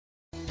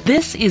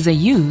This is a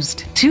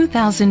used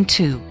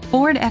 2002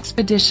 Ford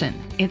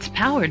Expedition. It's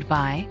powered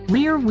by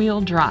rear-wheel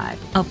drive,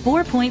 a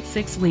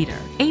 4.6-liter,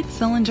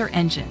 8-cylinder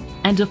engine,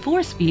 and a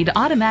 4-speed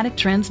automatic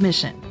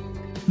transmission.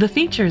 The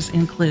features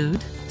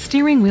include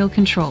steering wheel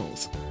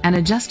controls, an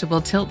adjustable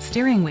tilt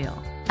steering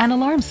wheel, an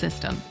alarm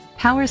system,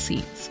 power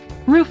seats,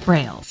 roof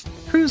rails,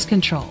 cruise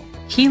control,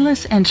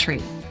 keyless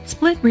entry,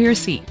 split rear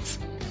seats,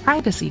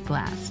 privacy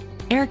glass,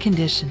 air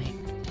conditioning.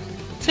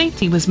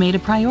 Safety was made a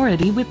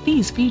priority with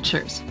these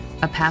features: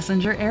 a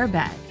passenger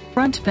airbag,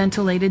 front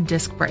ventilated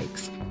disc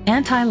brakes,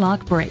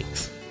 anti-lock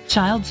brakes,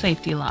 child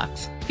safety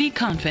locks. Be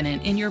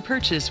confident in your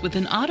purchase with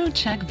an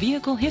AutoCheck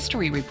Vehicle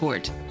History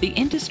Report, the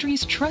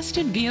industry's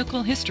trusted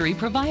vehicle history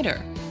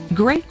provider.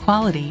 Great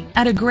quality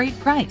at a great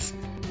price.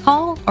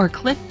 Call or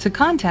click to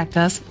contact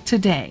us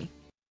today.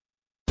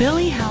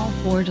 Billy Howell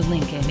Ford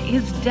Lincoln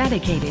is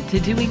dedicated to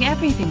doing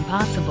everything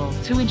possible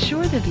to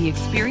ensure that the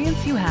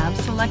experience you have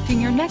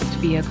selecting your next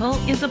vehicle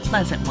is a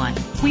pleasant one.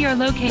 We are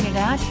located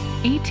at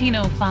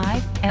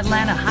 1805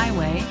 Atlanta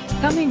Highway,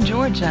 Cumming,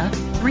 Georgia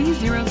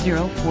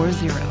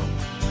 30040.